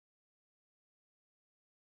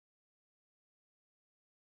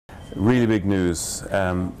Really big news,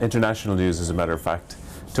 international news as a matter of fact.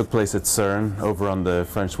 Took place at Cern over on the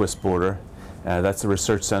French-Swiss border. That's a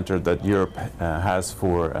research center that Europe has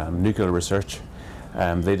for nuclear research.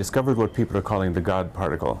 They discovered what people are calling the God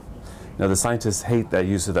particle. Now the scientists hate that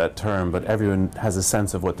use of that term, but everyone has a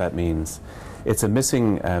sense of what that means. It's a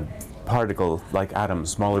missing particle like atoms,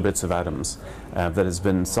 smaller bits of atoms, that has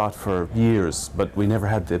been sought for years, but we never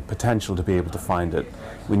had the potential to be able to find it.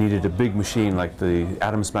 We needed a big machine like the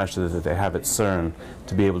atom smasher that they have at Cern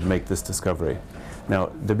to be able to make this discovery.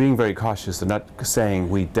 Now, they're being very cautious. They're not saying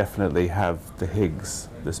we definitely have the Higgs,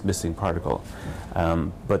 this missing particle,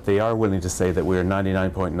 but they are willing to say that we're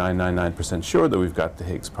 99.999% sure that we've got the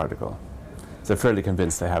Higgs particle. They're fairly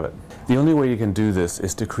convinced they have it. The only way you can do this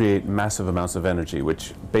is to create massive amounts of energy,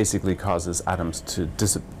 which basically causes atoms to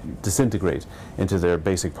disintegrate into their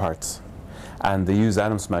basic parts. And they use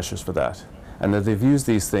atom smashers for that. And they've used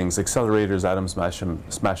these things, accelerators, atom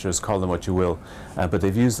smashers, call them what you will, but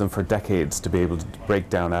they've used them for decades to be able to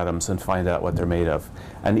break down atoms and find out what they're made of.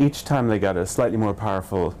 And each time they got a slightly more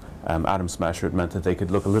powerful atom smasher, it meant that they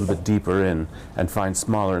could look a little bit deeper in and find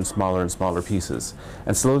smaller and smaller and smaller pieces.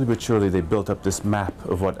 And slowly but surely they built up this map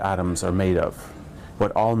of what atoms are made of,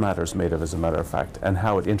 what all matter is made of, as a matter of fact, and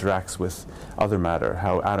how it interacts with other matter,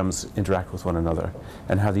 how atoms interact with one another,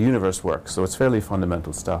 and how the universe works. So it's fairly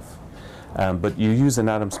fundamental stuff. But you use an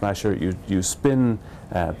atom smasher, you spin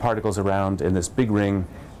particles around in this big ring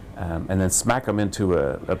and then smack them into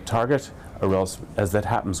a target, or else, as that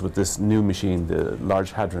happens with this new machine, the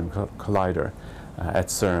Large Hadron Collider at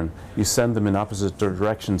Cern, you send them in opposite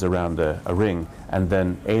directions around a ring and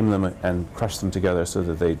then aim them and crush them together so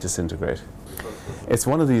that they disintegrate. It's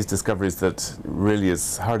one of these discoveries that really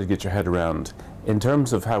is hard to get your head around. In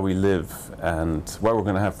terms of how we live and what we're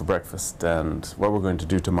going to have for breakfast and what we're going to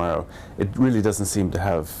do tomorrow, it really doesn't seem to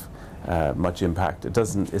have much impact.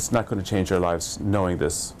 It's not going to change our lives knowing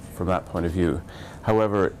this from that point of view.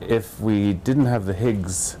 However, if we didn't have the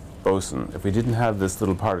Higgs boson, if we didn't have this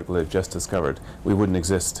little particle they've just discovered, we wouldn't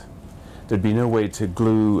exist. There'd be no way to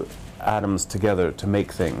glue atoms together to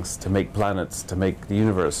make things, to make planets, to make the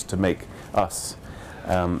universe, to make us.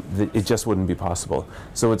 It just wouldn't be possible.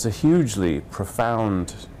 So it's a hugely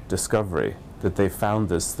profound discovery that they found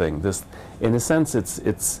this thing. In a sense,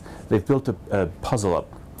 they've built a puzzle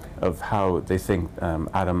up of how they think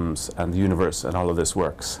atoms and the universe and all of this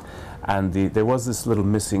works. And there was this little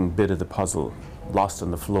missing bit of the puzzle, lost on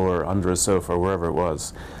the floor, under a sofa, or wherever it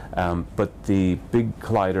was. But the big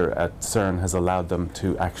collider at Cern has allowed them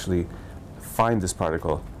to actually find this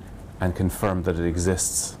particle and confirm that it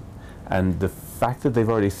exists. And the fact that they've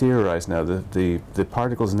already theorized now, the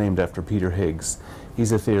particle is named after Peter Higgs.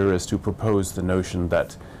 He's a theorist who proposed the notion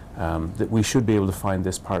that we should be able to find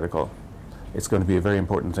this particle. It's going to be a very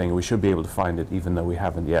important thing. We should be able to find it even though we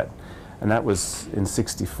haven't yet. And that was in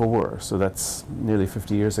 '64, so that's nearly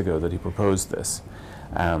 50 years ago that he proposed this.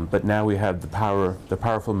 But now we have the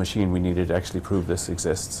powerful machine we needed to actually prove this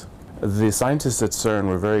exists. The scientists at Cern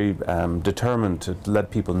were very determined to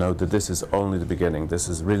let people know that this is only the beginning. This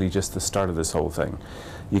is really just the start of this whole thing.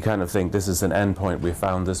 You kind of think this is an end point. We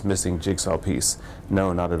found this missing jigsaw piece.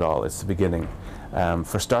 No, not at all. It's the beginning.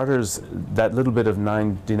 For starters, that little bit of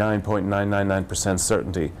 99.999%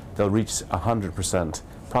 certainty, they'll reach 100%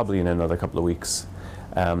 probably in another couple of weeks.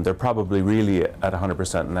 They're probably really at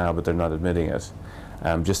 100% now, but they're not admitting it.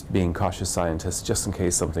 Just being cautious scientists, just in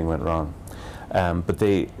case something went wrong. But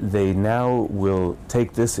they now will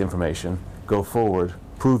take this information, go forward,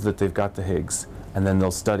 prove that they've got the Higgs, and then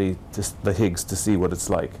they'll study the Higgs to see what it's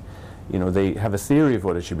like. You know, they have a theory of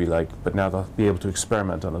what it should be like, but now they'll be able to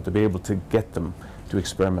experiment on it. They'll be able to get them to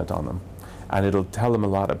experiment on them. And it'll tell them a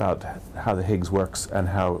lot about how the Higgs works and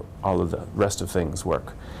how all of the rest of things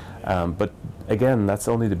work. But again, that's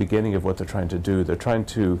only the beginning of what they're trying to do. They're trying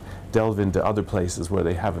to delve into other places where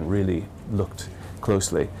they haven't really looked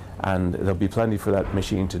closely, and there'll be plenty for that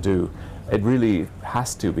machine to do. It really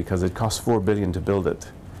has to, because it costs 4 billion to build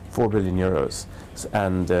it, 4 billion euros.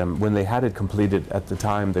 And when they had it completed at the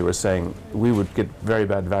time, they were saying we would get very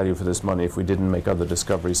bad value for this money if we didn't make other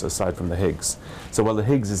discoveries aside from the Higgs. So while the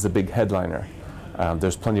Higgs is the big headliner,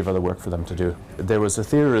 there's plenty of other work for them to do. There was a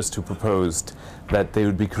theorist who proposed that they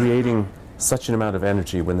would be creating such an amount of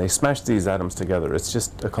energy when they smash these atoms together. It's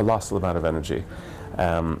just a colossal amount of energy.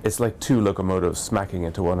 It's like two locomotives smacking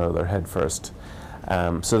into one another head first.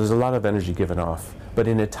 So there's a lot of energy given off, but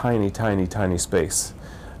in a tiny, tiny, tiny space.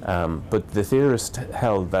 But the theorist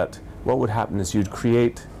held that what would happen is you'd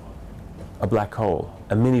create a black hole,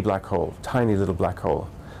 a mini black hole, tiny little black hole,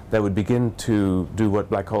 that would begin to do what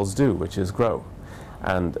black holes do, which is grow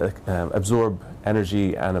and absorb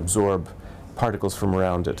energy and absorb particles from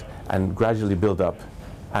around it and gradually build up,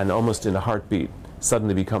 and almost in a heartbeat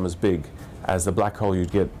suddenly become as big as the black hole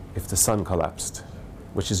you'd get if the sun collapsed,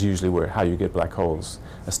 which is usually how you get black holes.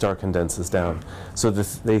 A star condenses down. So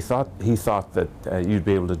he thought that you'd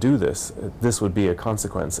be able to do this. This would be a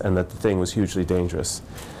consequence, and that the thing was hugely dangerous.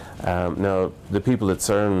 Now, the people at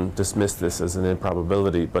Cern dismissed this as an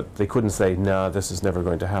improbability, but they couldn't say, no, this is never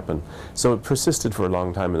going to happen. So it persisted for a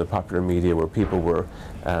long time in the popular media, where people were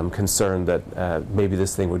concerned that maybe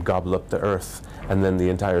this thing would gobble up the Earth and then the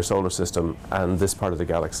entire solar system and this part of the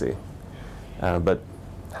galaxy. But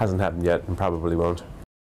hasn't happened yet and probably won't.